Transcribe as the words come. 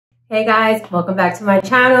Hey guys, welcome back to my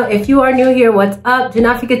channel. If you are new here, what's up? Do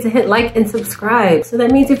not forget to hit like and subscribe. So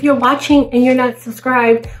that means if you're watching and you're not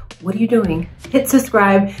subscribed, what are you doing? Hit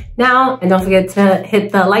subscribe now, and don't forget to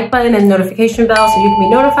hit the like button and notification bell so you can be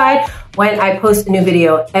notified when I post a new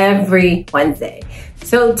video every Wednesday.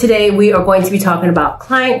 So today we are going to be talking about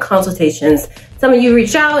client consultations. Some of you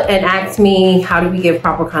reached out and asked me, how do we give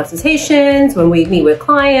proper consultations when we meet with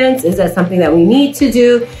clients? Is that something that we need to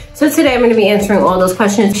do? So today I'm going to be answering all those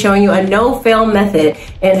questions, showing you a no-fail method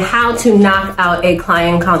and how to knock out a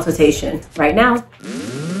client consultation right now.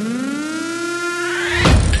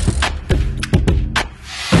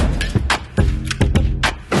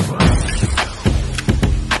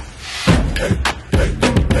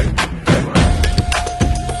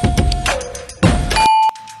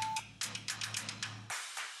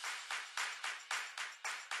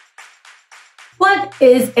 What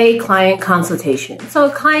is a client consultation? So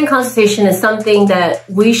a client consultation is something that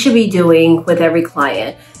we should be doing with every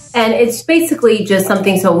client. And it's basically just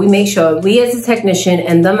something so we make sure we as a technician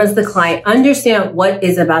and them as the client understand what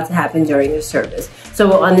is about to happen during the service. So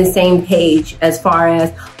we're on the same page as far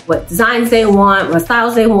as what designs they want, what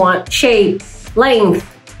styles they want, shape, length,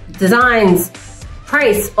 designs,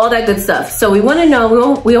 price, all that good stuff. So we want to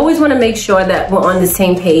know, we always want to make sure that we're on the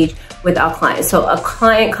same page with our clients. So a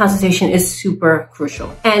client consultation is super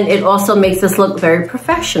crucial. And it also makes us look very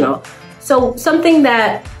professional. So something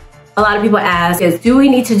that a lot of people ask is, do we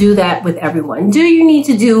need to do that with everyone? Do you need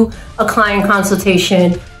to do a client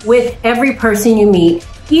consultation with every person you meet,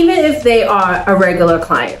 even if they are a regular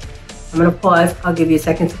client? I'm gonna pause, I'll give you a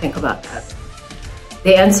second to think about that.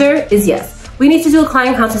 The answer is yes. We need to do a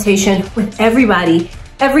client consultation with everybody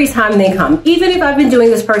every time they come. Even if I've been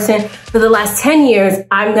doing this person for the last 10 years,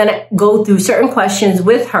 I'm gonna go through certain questions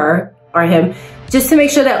with her or him just to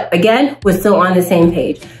make sure that, again, we're still on the same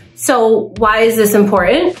page. So why is this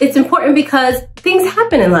important? It's important because things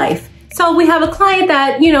happen in life. So we have a client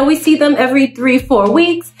that, you know, we see them every 3-4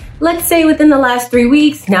 weeks. Let's say within the last 3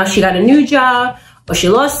 weeks, now she got a new job or she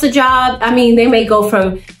lost a job. I mean, they may go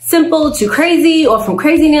from simple to crazy or from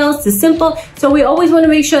crazy nails to simple. So we always want to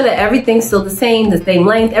make sure that everything's still the same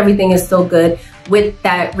length, everything is still good with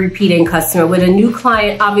that repeating customer. With a new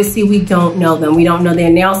client, obviously we don't know them. We don't know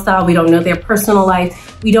their nail style. We don't know their personal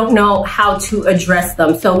life. We don't know how to address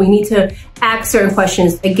them. So we need to ask certain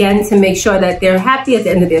questions again to make sure that they're happy at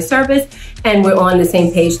the end of their service and we're on the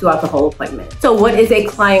same page throughout the whole appointment. So what is a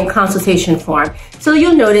client consultation form? So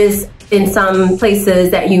you'll notice in some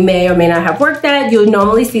places that you may or may not have worked at, you'll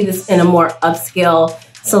normally see this in a more upscale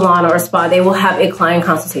salon or spa. They will have a client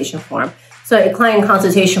consultation form. So a client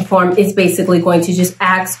consultation form is basically going to just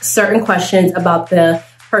ask certain questions about the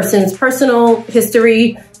person's personal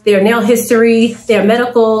history, their nail history, their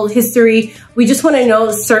medical history. We just want to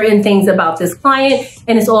know certain things about this client,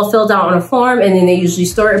 and it's all filled out on a form, and then they usually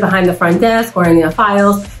store it behind the front desk or in their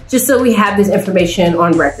files, just so we have this information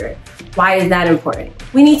on record. Why is that important?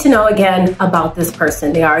 We need to know, again, about this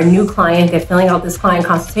person. They are a new client. They're filling out this client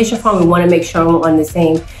consultation form. We want to make sure we're on the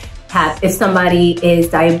same path. If somebody is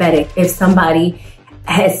diabetic, if somebody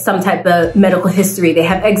has some type of medical history, they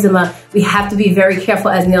have eczema, we have to be very careful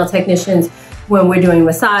as nail technicians when we're doing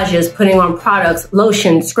massages, putting on products,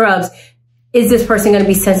 lotion, scrubs. Is this person going to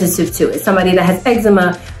be sensitive to it? Somebody that has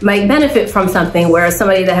eczema might benefit from something, whereas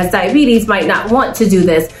somebody that has diabetes might not want to do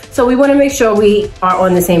this. So we want to make sure we are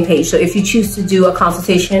on the same page. So if you choose to do a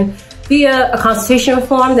consultation via a consultation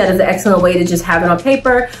form, that is an excellent way to just have it on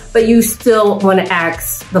paper, but you still want to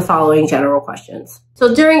ask the following general questions.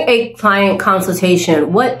 So during a client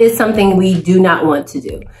consultation, what is something we do not want to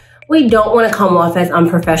do? We don't want to come off as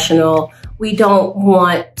unprofessional. We don't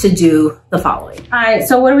want to do the following. All right,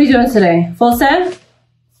 so what are we doing today? Full set?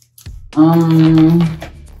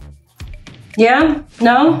 Yeah?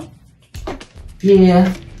 No?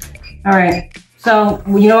 Yeah. All right, so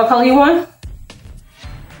you know what color you want?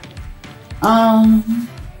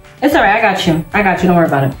 It's all right, I got you, don't worry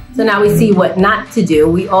about it. So now we see what not to do.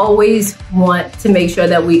 We always want to make sure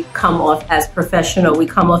that we come off as professional. We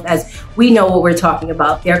come off as we know what we're talking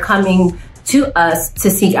about. They're coming to us to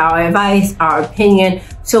seek our advice, our opinion.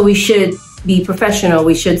 So we should be professional.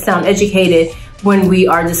 We should sound educated when we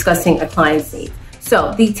are discussing a client's needs.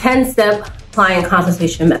 So the 10-step client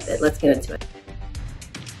consultation method, let's get into it.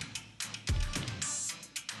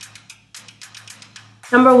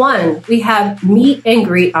 Number 1, we have meet and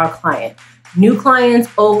greet our client. New clients,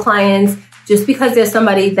 old clients, just because there's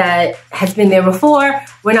somebody that has been there before,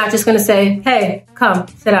 we're not just gonna say, hey, come,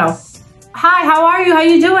 sit down. Hi, how are you? How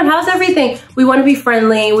you doing? How's everything? We want to be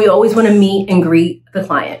friendly. We always want to meet and greet the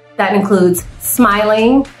client. That includes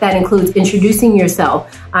smiling. That includes introducing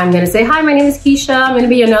yourself. I'm going to say, hi, my name is Keisha. I'm going to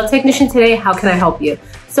be your nail technician today. How can I help you?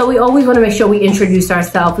 So we always want to make sure we introduce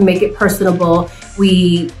ourselves. We make it personable.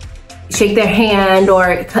 We shake their hand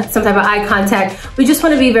or some type of eye contact. We just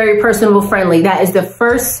want to be very personable, friendly. That is the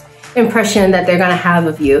first impression that they're going to have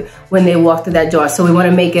of you when they walk through that door. So we want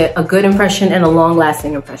to make it a good impression and a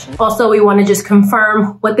long-lasting impression. Also, we want to just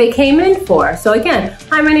confirm what they came in for. So again,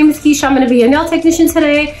 hi, my name is Keisha. I'm going to be a nail technician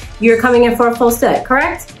today. You're coming in for a full set,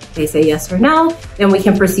 correct? They say yes or no. Then we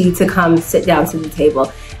can proceed to come sit down to the table.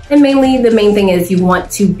 And mainly, the main thing is you want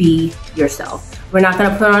to be yourself. We're not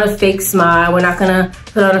going to put on a fake smile. We're not going to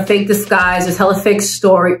put on a fake disguise or tell a fake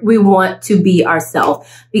story. We want to be ourselves,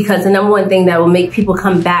 because the number one thing that will make people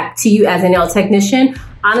come back to you as a nail technician,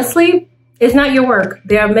 honestly, is not your work.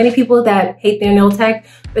 There are many people that hate their nail tech,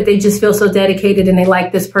 but they just feel so dedicated and they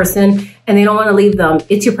like this person and they don't want to leave them.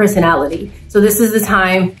 It's your personality. So this is the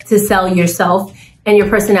time to sell yourself and your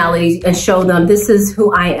personality and show them this is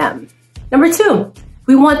who I am. Number two,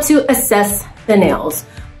 we want to assess the nails.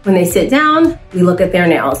 When they sit down, we look at their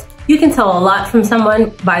nails. You can tell a lot from someone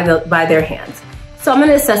by their hands. So I'm going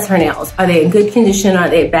to assess her nails. Are they in good condition? Are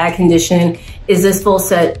they in bad condition? Is this full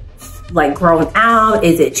set like grown out?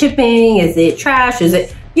 Is it chipping? Is it trash? Is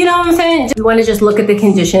it, you know what I'm saying? We want to just look at the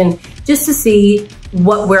condition just to see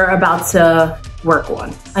what we're about to work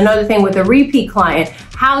on. Another thing with a repeat client,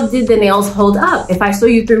 how did the nails hold up? If I saw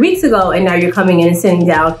you 3 weeks ago and now you're coming in and sitting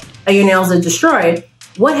down and your nails are destroyed,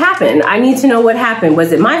 what happened? I need to know what happened.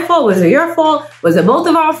 Was it my fault? Was it your fault? Was it both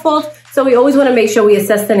of our faults? So we always want to make sure we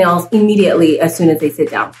assess the nails immediately as soon as they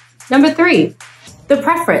sit down. Number three, the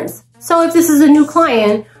preference. So if this is a new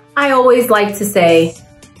client, I always like to say,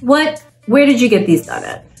 where did you get these done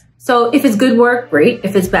at? So if it's good work, great.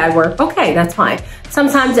 If it's bad work, okay, that's fine.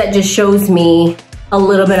 Sometimes that just shows me a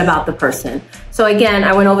little bit about the person. So again,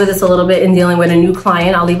 I went over this a little bit in dealing with a new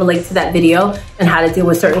client. I'll leave a link to that video and how to deal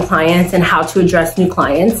with certain clients and how to address new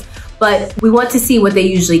clients. But we want to see what they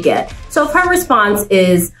usually get. So if her response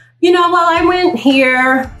is, you know, well, I went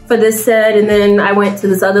here for this set and then I went to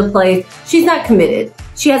this other place, she's not committed.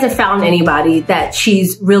 She hasn't found anybody that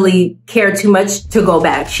she's really cared too much to go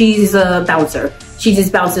back. She's a bouncer. She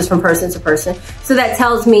just bounces from person to person. So that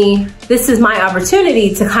tells me this is my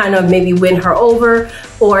opportunity to kind of maybe win her over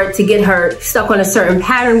or to get her stuck on a certain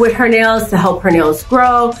pattern with her nails to help her nails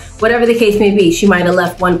grow. Whatever the case may be, she might have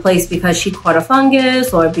left one place because she caught a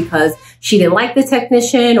fungus or because she didn't like the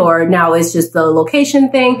technician, or now it's just the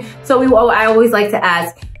location thing. So I always like to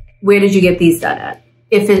ask, where did you get these done at?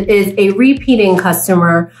 If it is a repeating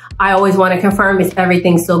customer, I always want to confirm is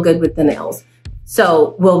everything still good with the nails.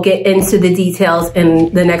 So we'll get into the details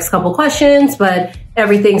in the next couple questions, but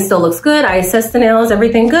everything still looks good. I assessed the nails,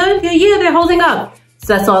 everything good? Yeah, they're holding up.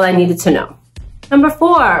 So that's all I needed to know. Number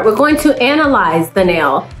four, we're going to analyze the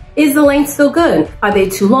nail. Is the length still good? Are they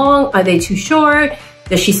too long? Are they too short?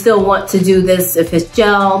 Does she still want to do this? If it's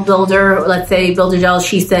gel builder, let's say builder gel,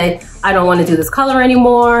 she said, I don't want to do this color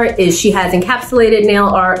anymore. Is she has encapsulated nail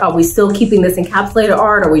art? Are we still keeping this encapsulated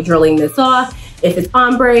art? Are we drilling this off? If it's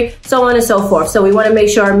ombre, so on and so forth. So we want to make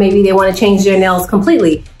sure maybe they want to change their nails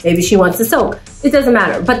completely. Maybe she wants to soak. It doesn't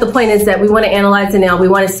matter. But the point is that we want to analyze the nail. We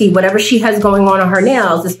want to see whatever she has going on her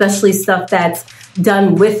nails, especially stuff that's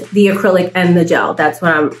done with the acrylic and the gel. That's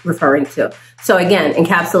what I'm referring to. So again,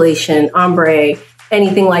 encapsulation, ombre,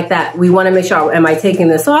 anything like that. We want to make sure, am I taking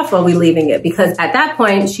this off or are we leaving it? Because at that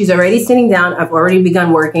point, she's already sitting down. I've already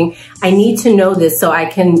begun working. I need to know this so I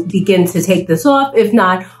can begin to take this off. If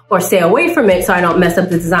not, or stay away from it so I don't mess up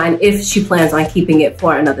the design if she plans on keeping it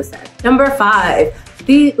for another set. Number five,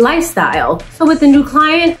 the lifestyle. So with the new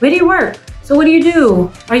client, where do you work? So what do you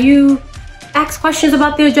do? Are you ask questions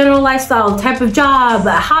about their general lifestyle, type of job,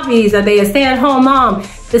 hobbies? Are they a stay-at-home mom?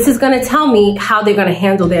 This is gonna tell me how they're gonna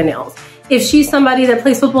handle their nails. If she's somebody that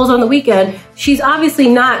plays footballs on the weekend, she's obviously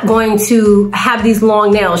not going to have these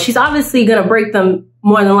long nails. She's obviously gonna break them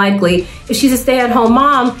more than likely. If she's a stay-at-home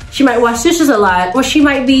mom, she might wash dishes a lot, or she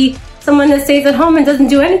might be someone that stays at home and doesn't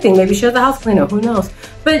do anything. Maybe she has a house cleaner, who knows?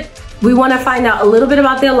 But we wanna find out a little bit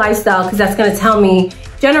about their lifestyle because that's gonna tell me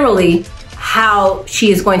generally how she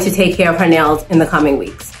is going to take care of her nails in the coming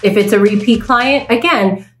weeks. If it's a repeat client,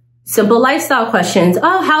 again, simple lifestyle questions.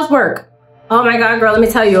 Oh, how's work? Oh my God, girl, let me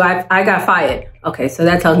tell you, I got fired. Okay, so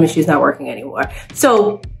that tells me she's not working anymore.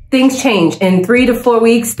 So things change. In 3 to 4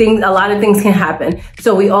 weeks, a lot of things can happen.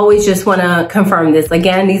 So we always just wanna confirm this.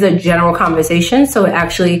 Again, these are general conversations, so it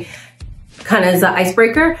actually kind of is an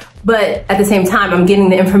icebreaker, but at the same time, I'm getting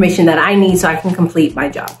the information that I need so I can complete my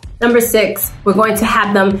job. Number 6, we're going to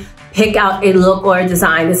have them pick out a look or a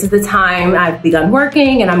design. This is the time I've begun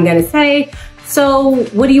working and I'm gonna say, so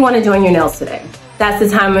what do you wanna do on your nails today? That's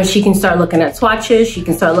the time when she can start looking at swatches, she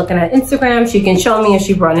can start looking at Instagram, she can show me if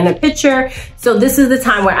she brought in a picture. So this is the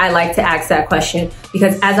time where I like to ask that question,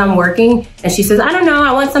 because as I'm working and she says, I don't know,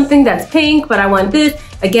 I want something that's pink, but I want this.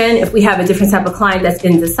 Again, if we have a different type of client that's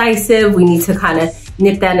indecisive, we need to kind of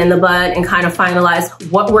nip that in the bud and kind of finalize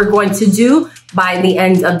what we're going to do by the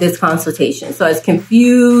end of this consultation. So as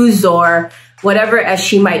confused or whatever as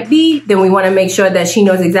she might be, then we want to make sure that she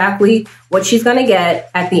knows exactly what she's going to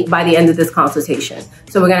get by the end of this consultation.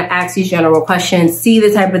 So we're going to ask these general questions, see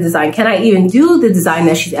the type of design. Can I even do the design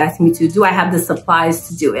that she's asking me to? Do I have the supplies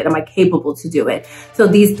to do it? Am I capable to do it? So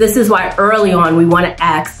this is why early on we want to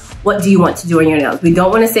ask, what do you want to do on your nails? We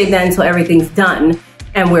don't want to say that until everything's done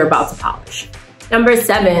and we're about to polish. Number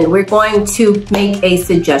 7, we're going to make a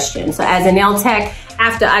suggestion. So as a nail tech,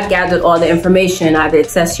 after I've gathered all the information, I've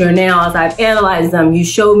assessed your nails, I've analyzed them, you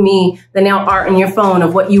showed me the nail art on your phone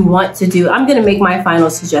of what you want to do, I'm gonna make my final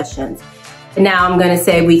suggestions. And now I'm gonna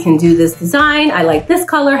say we can do this design, I like this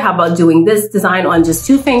color, how about doing this design on just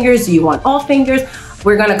 2 fingers? Do you want all fingers?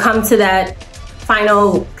 We're gonna come to that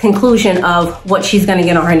final conclusion of what she's gonna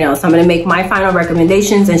get on her nails. So I'm gonna make my final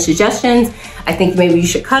recommendations and suggestions. I think maybe you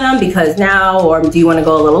should cut them because now, or do you wanna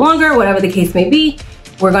go a little longer, whatever the case may be.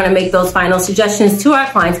 We're gonna make those final suggestions to our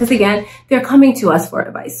clients because again, they're coming to us for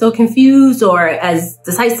advice. So confused or as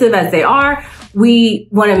decisive as they are, we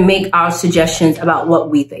wanna make our suggestions about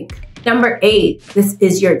what we think. Number 8, this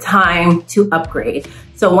is your time to upgrade.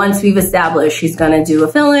 So once we've established she's gonna do a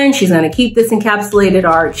fill-in, she's gonna keep this encapsulated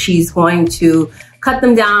art, she's going to cut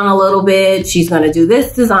them down a little bit, she's gonna do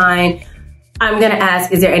this design, I'm gonna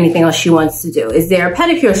ask, is there anything else she wants to do? Is there a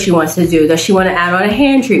pedicure she wants to do? Does she wanna add on a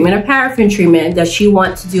hand treatment, a paraffin treatment? Does she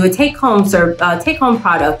want to do a take-home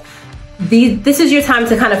product? This is your time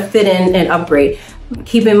to kind of fit in and upgrade.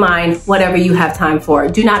 Keep in mind, whatever you have time for.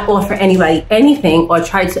 Do not offer anybody anything or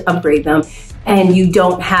try to upgrade them and you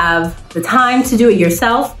don't have the time to do it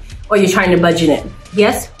yourself or you're trying to budget in.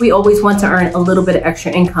 Yes, we always want to earn a little bit of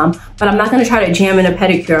extra income, but I'm not gonna try to jam in a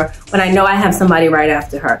pedicure when I know I have somebody right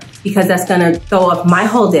after her because that's gonna throw up my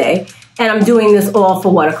whole day and I'm doing this all for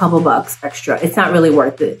what, a couple bucks extra. It's not really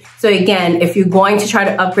worth it. So again, if you're going to try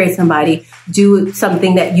to upgrade somebody, do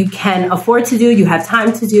something that you can afford to do, you have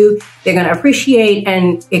time to do, they're gonna appreciate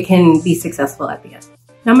and it can be successful at the end.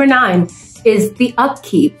 Number 9 is the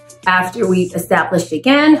upkeep. After we've established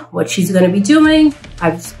again what she's gonna be doing,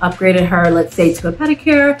 I've upgraded her, let's say, to a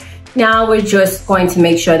pedicure. Now we're just going to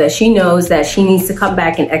make sure that she knows that she needs to come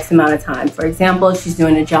back in X amount of time. For example, she's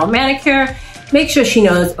doing a gel manicure, make sure she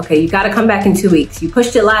knows, okay, you gotta come back in 2 weeks. You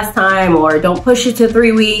pushed it last time or don't push it to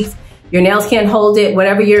 3 weeks. Your nails can't hold it,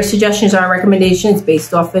 whatever your suggestions are, recommendations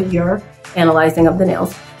based off of your analyzing of the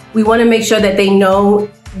nails. We wanna make sure that they know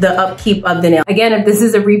the upkeep of the nail. Again, if this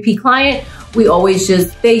is a repeat client, we always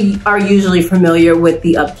they are usually familiar with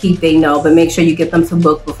the upkeep, they know, but make sure you get them to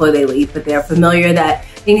book before they leave. But they're familiar that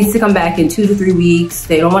they need to come back in 2 to 3 weeks.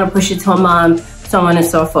 They don't want to push it to a month, so on and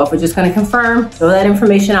so forth. We're just going to confirm, throw that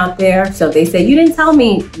information out there. So if they say, you didn't tell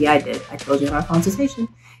me. Yeah, I did. I told you in our consultation.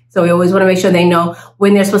 So we always want to make sure they know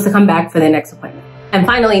when they're supposed to come back for their next appointment. And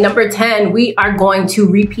finally, number 10, we are going to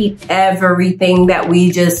repeat everything that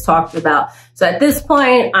we just talked about. So at this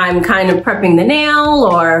point, I'm kind of prepping the nail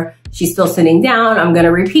or she's still sitting down. I'm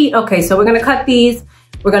gonna repeat, okay, so we're gonna cut these.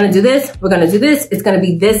 We're gonna do this, we're gonna do this. It's gonna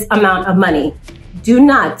be this amount of money. Do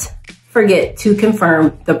not forget to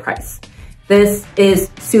confirm the price. This is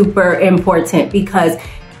super important because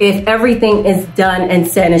if everything is done and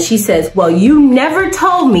said and she says, well, you never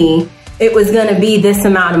told me it was gonna be this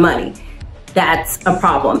amount of money, that's a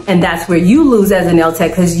problem. And that's where you lose as a nail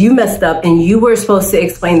tech because you messed up and you were supposed to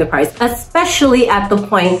explain the price, especially at the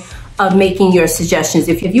point of making your suggestions.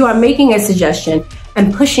 If you are making a suggestion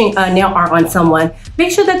and pushing a nail art on someone,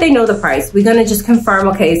 make sure that they know the price. We're gonna just confirm,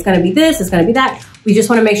 okay, it's gonna be this, it's gonna be that. We just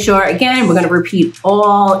wanna make sure, again, we're gonna repeat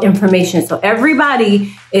all information so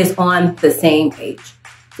everybody is on the same page.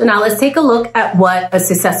 So now let's take a look at what a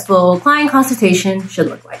successful client consultation should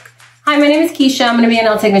look like. Hi, my name is Keisha. I'm gonna be a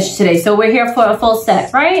nail technician today. So we're here for a full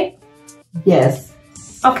set, right? Yes.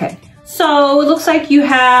 Okay. So it looks like you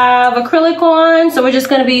have acrylic on. So we're just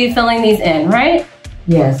gonna be filling these in, right?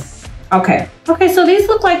 Yes. Okay. Okay, so these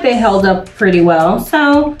look like they held up pretty well.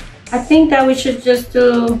 So I think that we should just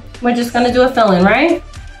we're just gonna do a fill-in, right?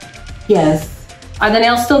 Yes. Are the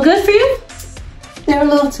nails still good for you? They're a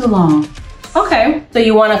little too long. Okay. So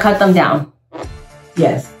you wanna cut them down?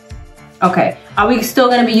 Yes. Okay. Are we still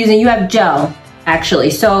gonna be using, you have gel, actually.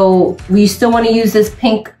 So we still wanna use this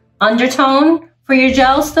pink undertone for your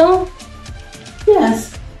gel still?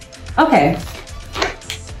 Yes. Okay.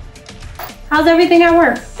 How's everything at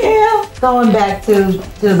work? Yeah, going back to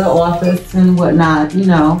the office and whatnot, you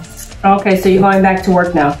know. Okay, so you're going back to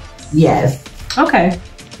work now? Yes. Okay.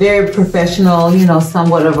 Very professional, you know,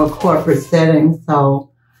 somewhat of a corporate setting. So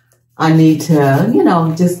I need to, you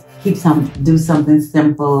know, just do something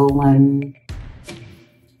simple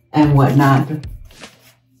and whatnot.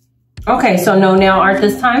 Okay, so no nail art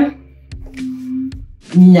this time?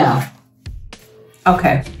 No.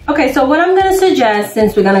 Okay. Okay, so what I'm gonna suggest,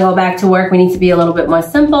 since we're gonna go back to work, we need to be a little bit more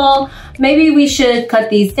simple. Maybe we should cut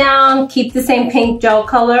these down, keep the same pink gel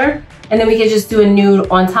color, and then we can just do a nude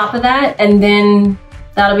on top of that, and then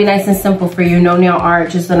that'll be nice and simple for you. No nail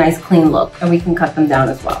art, just a nice clean look, and we can cut them down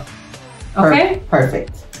as well. Okay?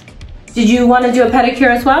 Perfect. Did you want to do a pedicure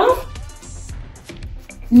as well?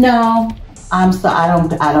 No, I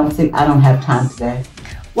don't have time today.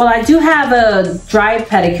 Well, I do have a dry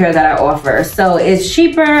pedicure that I offer. So it's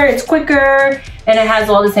cheaper, it's quicker, and it has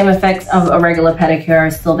all the same effects of a regular pedicure.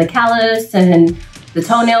 Still the callus and the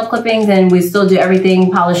toenail clippings, and we still do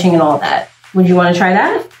everything, polishing and all that. Would you want to try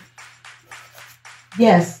that?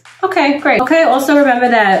 Yes. Okay, great. Okay, also remember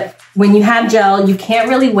that when you have gel, you can't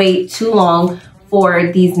really wait too long for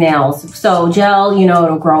these nails. So gel, you know,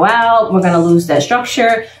 it'll grow out. We're gonna lose that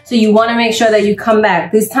structure. So you wanna make sure that you come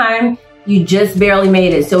back. This time, you just barely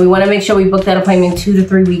made it. So we wanna make sure we book that appointment 2 to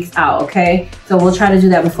 3 weeks out, okay? So we'll try to do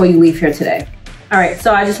that before you leave here today. All right,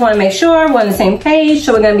 so I just wanna make sure we're on the same page.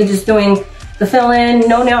 So we're gonna be just doing the fill-in,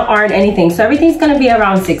 no nail art, anything. So everything's gonna be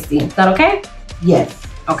around 60. Is that okay? Yes.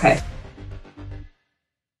 Okay.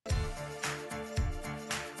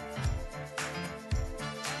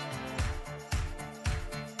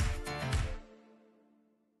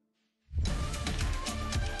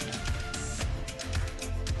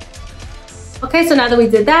 Okay, so now that we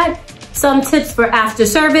did that, some tips for after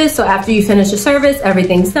service. So after you finish the service,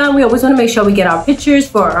 everything's done. We always want to make sure we get our pictures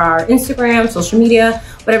for our Instagram, social media,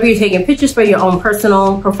 whatever you're taking pictures for your own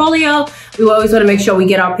personal portfolio. We always want to make sure we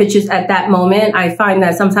get our pictures at that moment. I find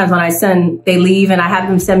that sometimes when they leave and I have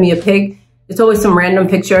them send me a pic, it's always some random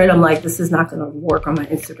picture and I'm like, this is not going to work on my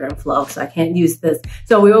Instagram flow, so I can't use this.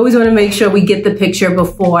 So we always want to make sure we get the picture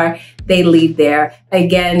before they leave there.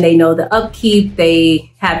 Again, they know the upkeep,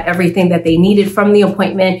 they have everything that they needed from the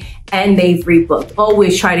appointment, and they've rebooked.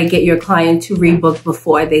 Always try to get your client to rebook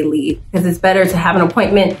before they leave, because it's better to have an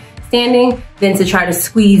appointment standing than to try to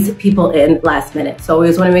squeeze people in last minute. So we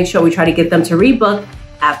always want to make sure we try to get them to rebook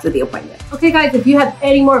after the appointment. Okay guys, if you have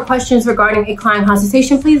any more questions regarding a client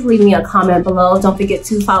consultation, please leave me a comment below. Don't forget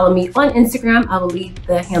to follow me on Instagram. I will leave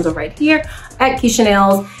the handle right here at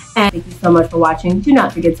KeishaNails. And thank you so much for watching. Do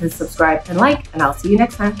not forget to subscribe and like, and I'll see you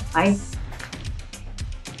next time. Bye.